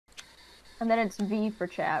And then it's V for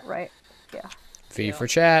chat, right? Yeah. V for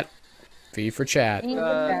chat. V for chat. V for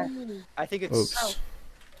chat. I think it's. Oops. Oh.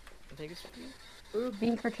 I think it's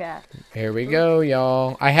V for chat. Here we go,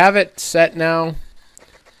 y'all. I have it set now.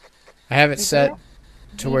 I have it set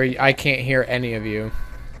to where I can't hear any of you.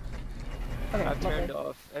 Okay, I've turned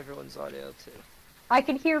off everyone's audio too. I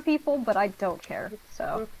can hear people, but I don't care.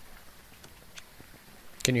 So.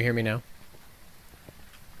 Can you hear me now?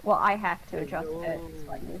 Well, I have to adjust it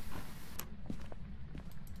slightly.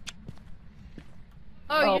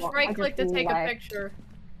 Oh, you just right-click to take a picture.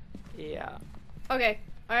 Yeah. Okay,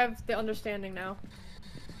 I have the understanding now.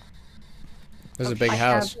 This is a big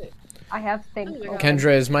house. I have things.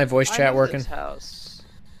 Kendra, is my voice chat working? House.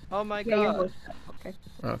 Oh my Yeah, your god. voice chat. Okay.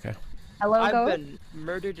 Okay. Hello, I've Ghost? been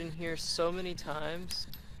murdered in here so many times.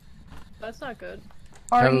 That's not good.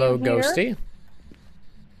 Hello, Ghosty.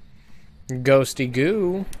 Ghosty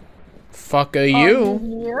goo. Fuck a you.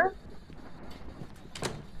 Here?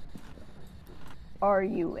 Are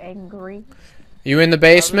you angry? You in the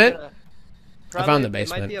basement? Probably, I found the It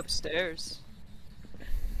basement. might be upstairs.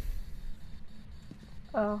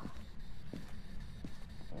 Oh.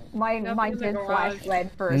 Mine did flash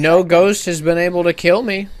red for a No second. ghost has been able to kill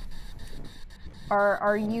me.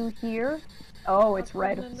 Are you here? Oh, it's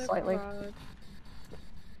red slightly.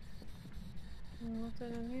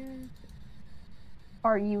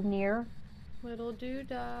 Are you near? Little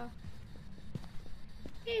doodah.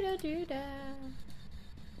 Little doodah.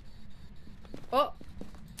 Oh!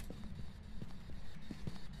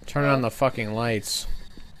 Turn on the fucking lights.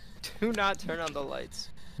 Do not turn on the lights.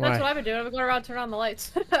 That's Why? what I've been doing. I've been going around turning on the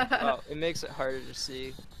lights. Oh, it makes it harder to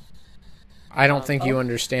see. I don't think you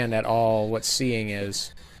understand at all what seeing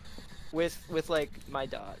is. With like my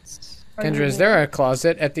dots. Kendra, is there a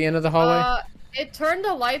closet at the end of the hallway? It turned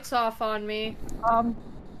the lights off on me.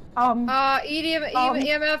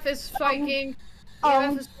 EMF is spiking.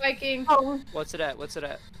 EMF is spiking. What's it at? What's it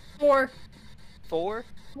at? 4. 4?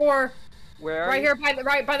 4. Where are right you?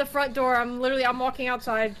 here by the front door. I'm walking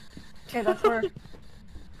outside. Okay, that's where.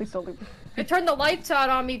 Please don't leave. It turned the lights out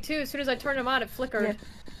on me too. As soon as I turned them on, it flickered. Yeah.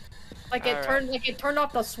 Like it turned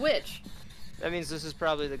off the switch. That means this is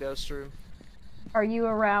probably the ghost room. Are you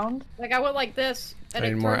around? Like I went like this, and I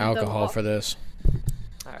need more alcohol for this.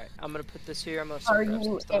 All right, I'm gonna put this here. I'm gonna Are grab you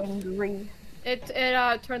some stuff. angry? It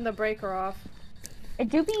turned the breaker off. It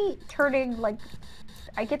do be turning like.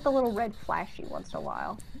 I get the little red flashy once in a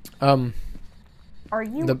while. Are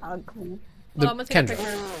you ugly? Kendra.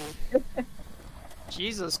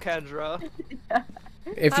 Jesus, Kendra.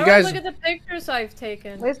 If How you do I guys look at the pictures I've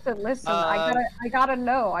taken. Listen. I gotta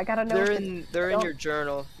know. They're in your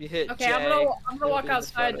journal. You hit Okay, J, I'm gonna walk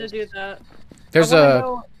outside to do that. There's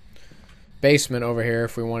a basement over here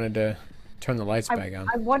if we wanted to turn the lights back on.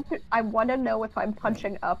 I want to know if I'm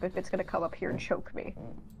punching up, if it's gonna come up here and choke me.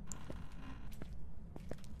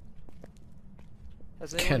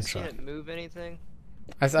 Has anyone seen it move anything?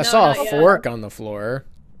 I saw a fork on the floor.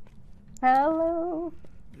 Hello.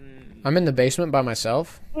 I'm in the basement by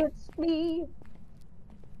myself. It's me.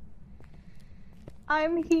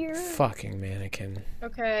 I'm here. Fucking mannequin.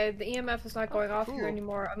 Okay, the EMF is not going off here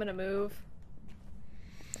anymore. I'm gonna move.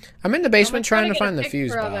 I'm in the basement trying to get find a the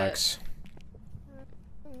fuse picture of box.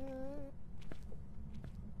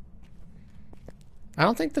 I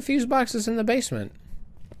don't think the fuse box is in the basement.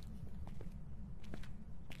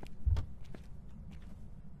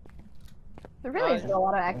 There really isn't a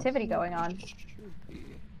lot of activity going on.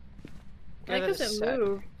 I think it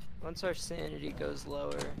moved. Once our sanity goes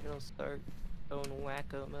lower, it'll start going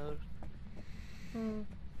wacko mode.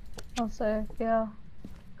 I'll say, yeah.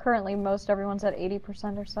 Currently, most everyone's at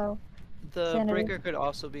 80% or so. The sanity. breaker could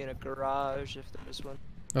also be in a garage if there's one.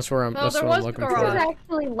 That's where I'm. No, that's there what I'm was a looking garage. for. It's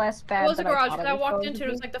actually less bad. It was a than garage thought that it I was walked going into. to It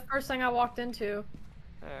be. was like the first thing I walked into.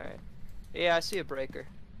 Alright. Yeah, I see a breaker.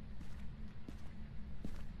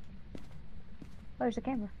 Oh, there's a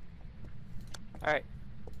camera. Alright.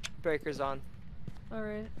 Breaker's on.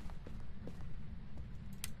 Alright.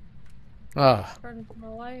 Ah. Turn the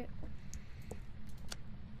light.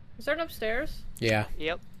 Is there an upstairs? Yeah.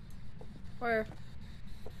 Yep. Where?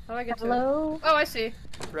 How do I get to it? Hello? Oh, I see.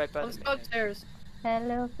 Right by Let's the go upstairs.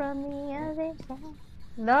 Hello from the other side.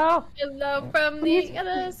 No! Hello from the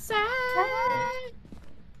other side.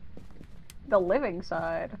 The living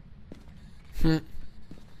side. Hmm.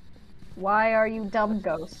 Why are you dumb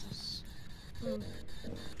ghosts?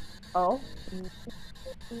 Oh?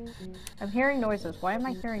 I'm hearing noises. Why am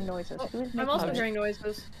I hearing noises? Who's making I'm also noises? hearing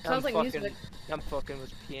noises. Sounds like music. I'm fucking with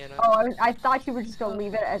the piano. Oh, I thought you were just gonna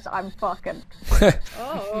leave it as I'm fucking.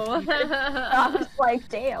 Oh. I was like,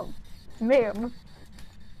 damn. Ma'am.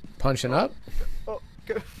 Punching up? Oh,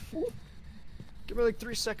 go. me like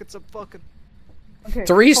 3 seconds. I'm fucking. Okay.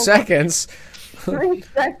 3 seconds. 3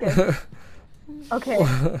 seconds. Okay.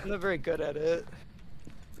 I'm not very good at it.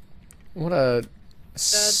 What a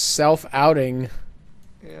self-outing.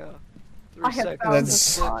 Yeah. I have found the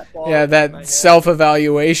spot. Yeah, that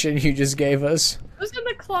self-evaluation you just gave us. Who's in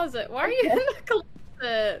the closet? Why are you in the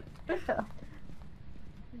closet?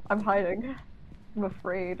 I'm hiding. I'm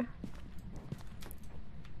afraid.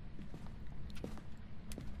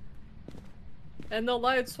 And the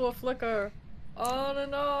lights will flicker on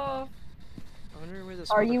and off. I wonder where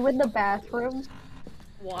this. Are you in the bathroom?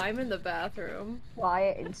 Well, I'm in the bathroom.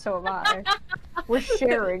 Why? And so am I. We're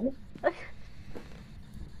sharing.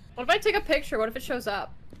 What if I take a picture? What if it shows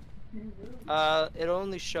up? It'll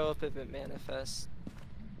only show up if it manifests.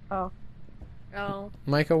 Oh. Oh.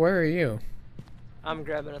 Micah, where are you? I'm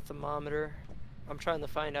grabbing a thermometer. I'm trying to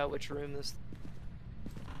find out which room this.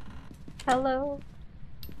 Hello.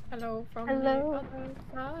 Hello from Hello. the other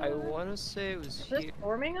side. I want to say it was Is this here.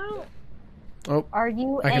 storming out? Oh, Are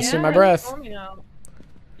you? I can see angry? my it's breath. storming out.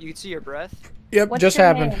 You can see your breath. Yep, What's just your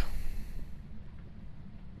happened. name?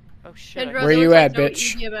 Oh shit. Kendra, Where there you was, at, no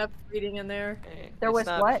bitch? EDMF reading in there. There It's was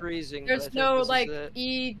not what? freezing. There's but I no think like this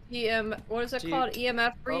is EDM. What is it Do you- called?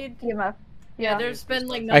 EMF Oh. read. EMF. Yeah, Yeah. there's been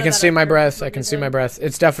like. None I of can that see up my here breath. for I some can see my reason. breath.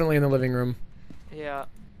 It's definitely in the living room. Yeah.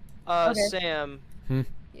 Okay. Sam,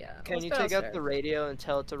 Yeah. can let's you go take out downstairs. the radio and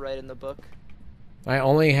tell it to write in the book? I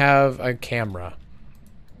only have a camera.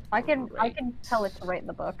 I can Great. tell it to write in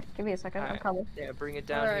the book. Give me a second. I'm Alright. coming. Yeah, bring it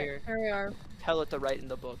down Alright, here. here we are. Tell it to write in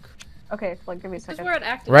the book. Okay, like give me a Because second. we're at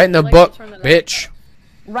active. Right in the like, book, turn that bitch.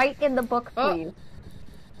 Write in the book, Oh. please.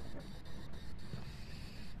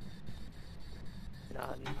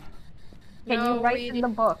 None. Can No, you write we- in the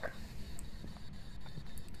book?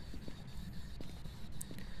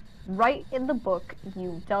 Write in the book,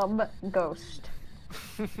 you dumb ghost.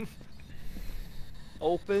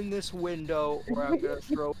 Open this window, or I'm gonna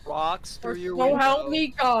throw rocks through your So window. help me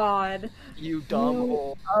God. You dumb You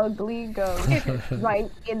hole. ugly ghost.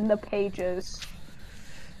 Write in the pages.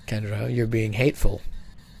 Kendra, you're being hateful.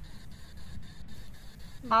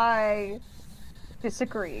 I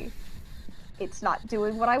disagree. It's not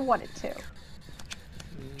doing what I want it to.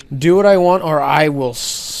 Do what I want, or I will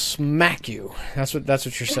smack you. That's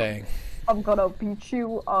what you're saying. I'm gonna beat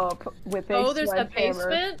you up with a Oh, there's a sledgehammer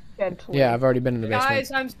basement? gently. Yeah, I've already been in the basement.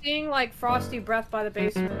 Guys, I'm seeing like frosty breath by the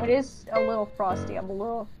basement. It is a little frosty. I'm a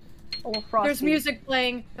little frosty. There's music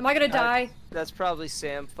playing. Am I gonna die? That's probably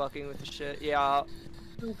Sam fucking with the shit. Yeah.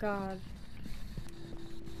 Oh God.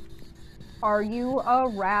 Are you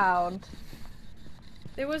around?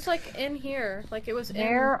 It was like in here. Like it was in.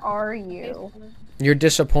 Where are you? basement. You're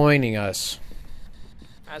disappointing us.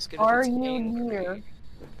 Ask it if Are it's you angry. near?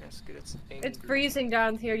 Ask it if it's angry. It's freezing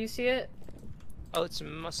down here. You see it? Oh, it's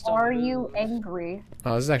must have Are you moved. angry?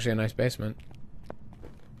 Oh, this is actually a nice basement.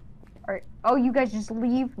 Oh, you guys just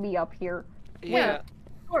leave me up here. Yeah.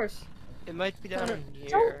 Of course. It might be down Don't-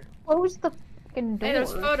 here. Close the fucking door. Hey,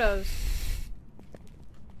 there's photos.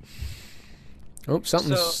 Oops,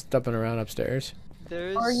 something's So- stepping around upstairs.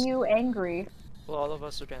 There's. Are you angry? Well, all of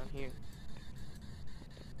us are down here.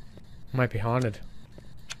 Might be haunted.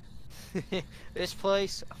 This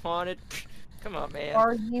place haunted. Come on, man.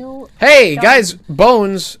 Are you? Hey, guys,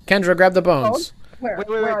 bones. Kendra, grab the bones. Where? Wait,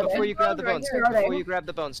 Where are before they? you grab the Right bones. here. Where are Before they? you grab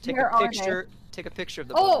the bones, take Where a are they? picture. Take a picture of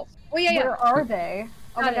the Oh, bones. oh yeah, yeah. Where are they?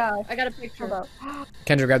 Oh my Got it. gosh. I got a picture. Hold up.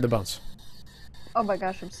 Kendra, grab the bones. Oh my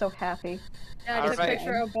gosh, I'm so happy. Yeah, I took a Alright.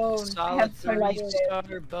 picture of bone. Solid have so much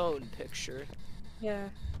 3-star bone picture. Yeah.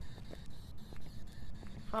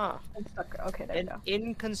 Huh. I'm stuck. Okay, there you An go.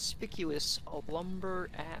 inconspicuous lumber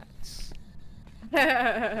axe.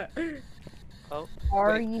 Oh,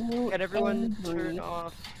 Are wait. you Can everyone angry? turn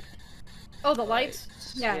off? Oh, the lights?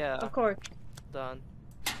 lights? Yeah, of course. Done.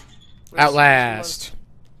 Outlast.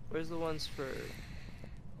 Where's the ones for?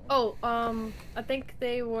 Oh, I think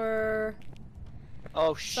they were.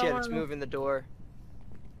 Oh shit! It's Someone- moving the door.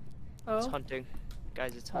 It's Oh, hunting,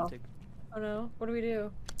 guys. It's Oh. hunting. oh no. What do we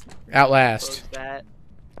do? Outlast. Close that.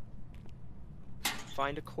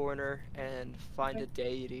 Find a corner and find a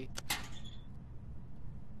deity.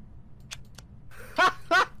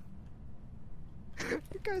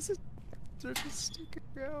 You guys are just sticking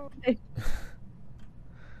out.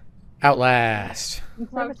 Outlast.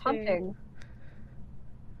 Whoever's hunting.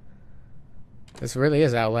 This really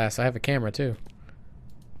is Outlast. I have a camera too.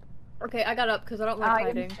 Okay, I got up because I don't like I am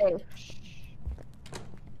hiding. safe.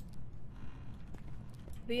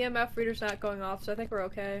 The EMF reader's not going off, so I think we're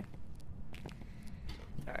okay.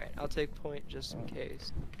 Alright, I'll take point just in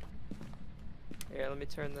case. Here, let me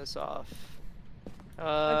turn this off.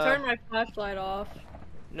 I turned my flashlight off.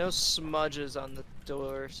 No smudges on the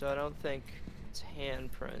door, so I don't think it's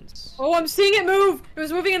handprints. Oh, I'm seeing it move! It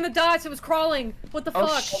was moving in the dots, it was crawling! What the Oh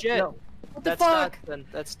fuck? shit! No. What the That's fuck? dots then.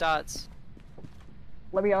 That's dots.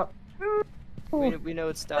 Let me out. We know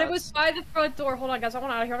it's dots. But it was by the front door. Hold on, guys. I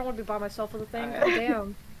want out of here. I don't want to be by myself with the thing. Alright.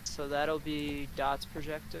 Damn. So that'll be dots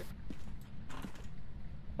projector.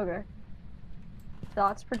 Okay.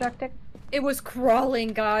 Dots projecting. It was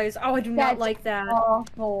crawling, guys. Oh, I do not That's like that.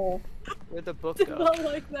 Awful. Where'd the book Did go? not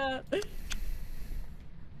like that.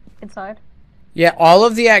 Inside. Yeah, all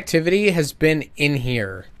of the activity has been in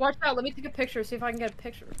here. Watch out. Let me take a picture. See if I can get a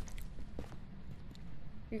picture.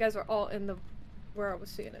 You guys are all in the where I was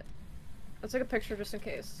seeing it. Let's take a picture just in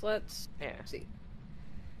case. Let's see.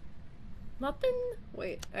 Nothing.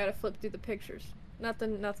 Wait, I gotta flip through the pictures.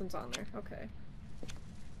 Nothing's on there. Okay.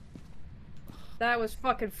 That was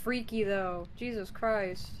fucking freaky though. Jesus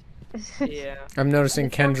Christ. Yeah. I'm noticing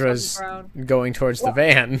Kendra's going towards the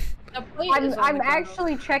van. The plate is on I'm the ground.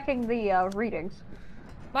 actually checking the readings.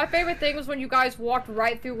 My favorite thing was when you guys walked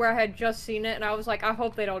right through where I had just seen it, and I was like, I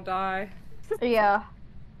hope they don't die. Yeah.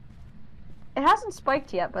 It hasn't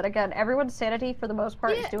spiked yet, but again, everyone's sanity for the most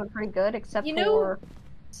part is doing pretty good, except for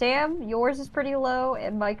Sam. Yours is pretty low,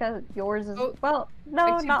 and Micah, yours is well,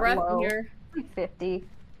 no, Takes not breath low. here. Like 50.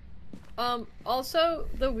 Also,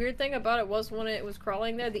 the weird thing about it was when it was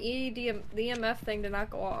crawling there, the EMF thing did not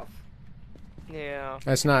go off. Yeah.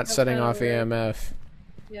 That's not That's setting kinda off weird. EMF.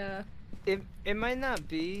 Yeah. It might not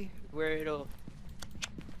be where it'll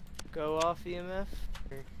go off EMF.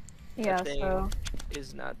 Yeah, The thing so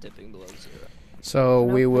is not dipping below 0. So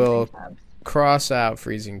no we will freezing temps. cross out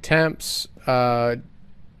freezing temps. The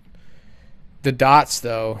dots,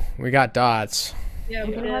 though, we got dots. Yeah,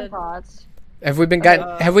 We we do have did. dots. Have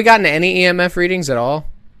we gotten any EMF readings at all?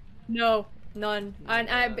 No, none.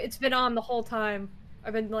 It's been on the whole time.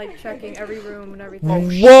 I've been like checking every room and everything.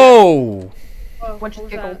 Whoa! Oh, What just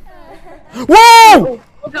was giggled? Whoa! Whoa!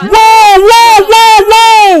 Whoa! Whoa!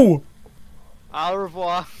 Whoa! Au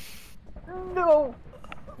revoir. No!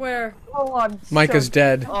 Where? Oh, I'm Micah's so...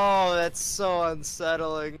 dead. Oh, that's so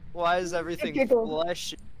unsettling. Why is everything giggled.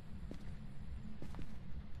 fleshy?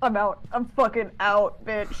 I'm out. I'm fucking out,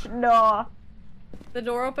 bitch. Nah. The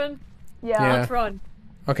door open? Yeah. Let's run.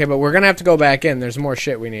 Okay, but we're gonna have to go back in. There's more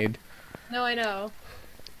shit we need. No, I know.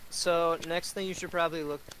 So, next thing you should probably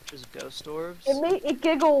look for is ghost orbs. It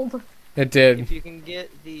giggled. It did. If you can get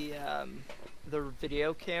the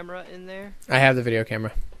video camera in there, I have the video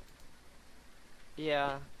camera.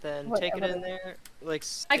 yeah, then take it in there, like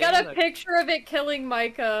I got stand a like- picture of it killing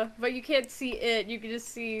Micah, but you can't see it. You can just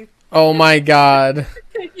see. Oh my god.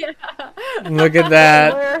 Yeah. Look at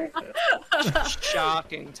that. Where?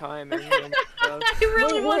 shocking timing. I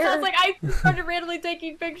really was. I Where? was like, I started randomly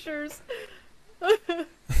taking pictures.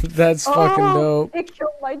 That's fucking dope. It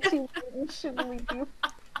killed my team. Shouldn't we do?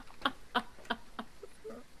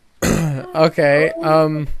 Okay,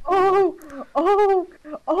 Oh,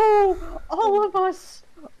 all of us.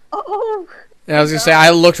 Oh. I was gonna say,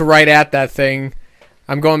 I looked right at that thing.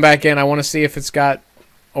 I'm going back in. I want to see if it's got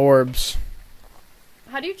orbs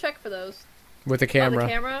How do you check for those? with the Oh, camera. the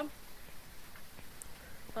camera.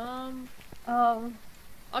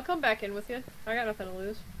 I'll come back in with you. I got nothing to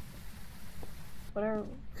lose. Whatever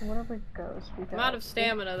goes. We I'm out of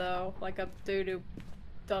stamina though, like a doo-doo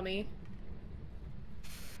dummy.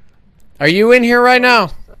 Are you in here right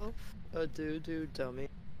now? A doo-doo dummy.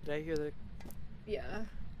 Did I hear that? Yeah.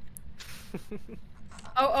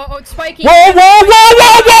 Oh, it's spiky! Whoa, whoa, whoa,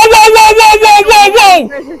 whoa, whoa, whoa, whoa, whoa, whoa, whoa,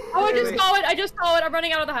 whoa! Oh, I just saw it! I just saw it! I'm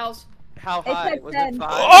running out of the house. How high? at Was 10. it 5?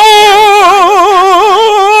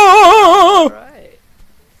 Oh! Alright.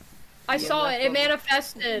 I saw it. It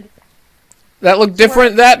manifested. That looked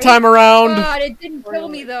different that time around. God, it didn't kill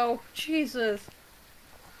me though. Jesus.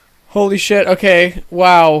 Holy shit. Okay.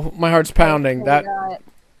 Wow. My heart's pounding. That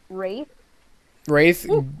Wraith. Wraith,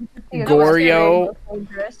 Yeah, Goryo.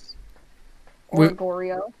 Dangerous. We- Or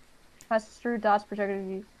Goryo. Passes through dots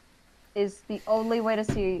projected is the only way to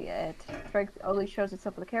see it. Strength only shows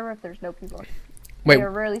itself with the camera if there's no people. Wait. They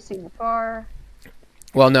are rarely seen afar.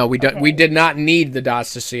 Well, no, we Okay. we did not need the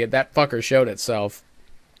dots to see it. That fucker showed itself.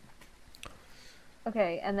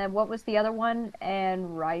 Okay, and then what was the other one? And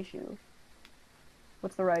Raiju.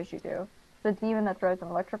 What's the Raiju do? The demon that throws an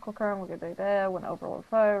electrical current will get there when overload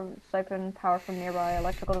fire, siphon power from nearby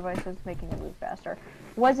electrical devices, making it move faster.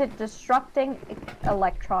 Was it disrupting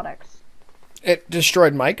electronics? It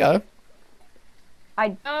destroyed Micah. I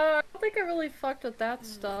don't think I really fucked with that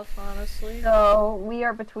stuff, honestly. So we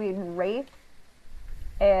are between Wraith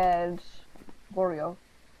and Goryo.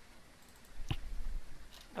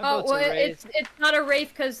 I'll Oh go to well, Wraith. it's not a wraith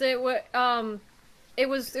because it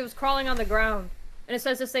it was crawling on the ground, and it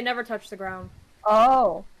says this they never touch the ground.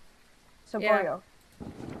 Oh. So Yeah. Goryo.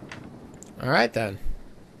 All right then.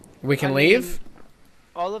 We can I leave. mean,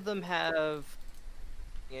 all of them have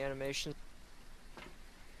animation.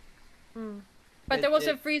 But It- there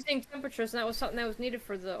wasn't it- freezing temperatures, and that was something that was needed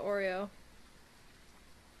for the Oreo.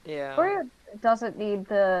 Yeah. Goryo doesn't need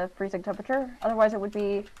the freezing temperature. Otherwise, it would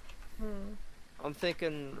be. I'm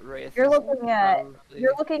thinking Wraith. You're is looking at. probably-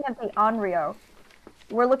 You're looking at the Onryo.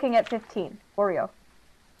 We're looking at 15. Oreo.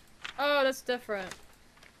 Oh, that's different.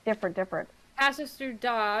 Different. Passes through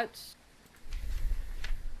dots.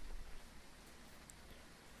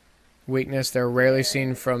 Weakness. They're rarely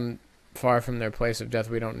seen from far from their place of death.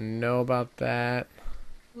 We don't know about that.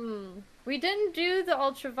 We didn't do the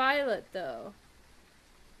ultraviolet though.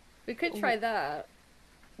 We could try that.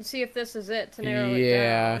 And see if this is it to narrow it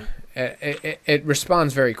down. It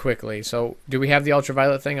responds very quickly. So, do we have the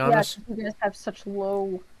ultraviolet thing on Yeah, us? 'cause you guys have such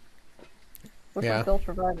low. Which Yeah. one's the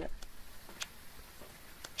ultraviolet?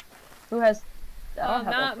 Who has? I don't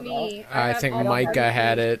have Not ultraviolet. me. I have think all the Micah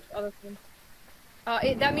had other it.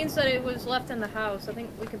 things. That means that it was left in the house. I think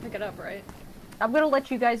we can pick it up, right? I'm gonna let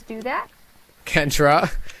you guys do that.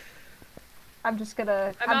 Kendra? I'm just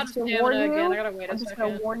gonna. I'm out just of gonna warn stamina you. again. I gotta wait a I'm just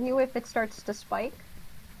gonna second. warn you if it starts to spike.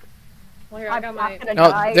 Well, here, I I'm got not my. gonna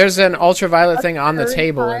Oh, die. there's an ultraviolet a thing on the third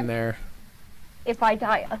table in time. there. If I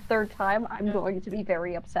die a third time, I'm going to be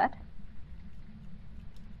very upset.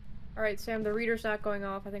 Alright, Sam, the reader's not going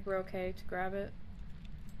off. I think we're okay to grab it.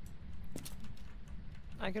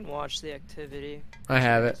 I can watch the activity. I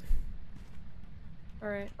have it.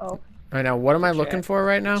 Alright. Oh. All right, now, what am I looking for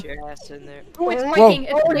right now? Put your ass in there. Oh, it's Whoa. breaking!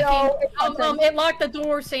 It's Oh, breaking! no, it's It locked the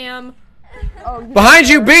door, Sam! Oh, Behind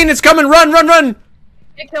you, Bean! It's coming! Run, run, run!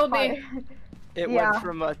 It killed me! It Yeah. went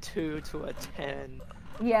from a 2 to a 10.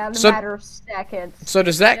 Yeah, in a So- matter of seconds. So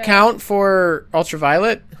does that Yeah. count for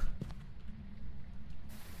ultraviolet?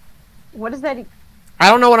 What is that? I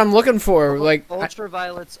don't know what I'm looking for. Like,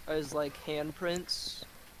 Ultraviolets is like handprints.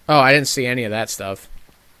 oh, I didn't see any of that stuff.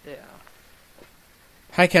 Yeah.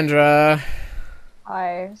 Hi, Kendra.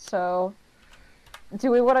 Hi. So,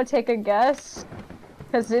 do we want to take a guess?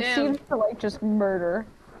 Because it Damn. seems to like just murder.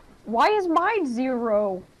 Why is mine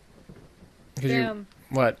 0? 'Cause Damn.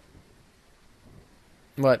 What?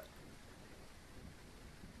 What?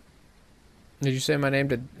 Did you say my name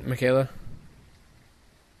to Michaela?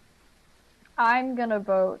 I'm gonna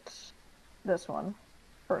vote this one,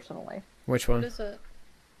 personally. Which What one? is it?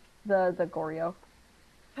 The Goryo.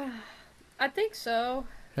 I think so.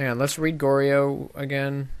 Hang on, let's read Goryo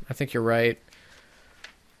again. I think you're right.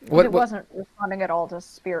 It wasn't responding at all to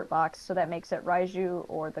Spirit Box, so that makes it Raiju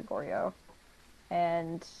or the Goryo.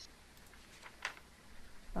 And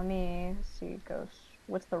let me see, Ghost.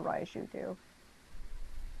 What's the Raiju do?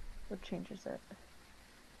 What changes it?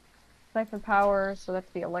 Siphon power, so that's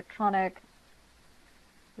the electronic.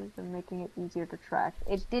 Has been making it easier to track.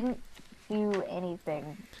 It didn't do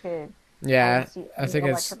anything to Yeah, see I any think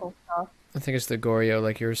it's electrical stuff. the Goryo,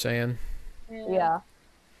 like you were saying. Yeah.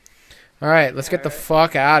 All right, let's get the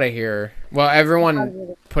fuck out of here. Well, everyone,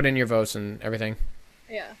 Positive. put in your votes and everything.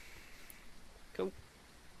 Yeah.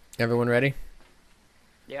 Everyone ready?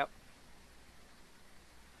 Yep.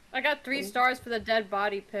 I got 3 stars for the dead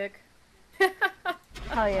body pick.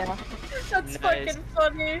 Oh yeah. That's Nice. fucking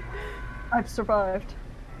funny. I've survived.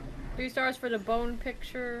 3 stars for the bone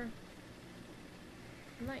picture.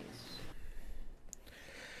 Nice.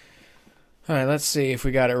 All right, let's see if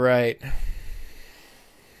we got it right.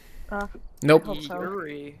 Nope. hope so.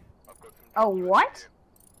 Yuri. Oh, what?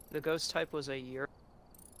 The ghost type was a Yuri.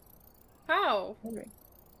 How?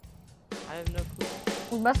 I have no clue.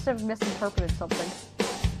 We must have misinterpreted something.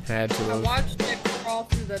 Had to I have. watched it crawl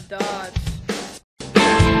through the dots.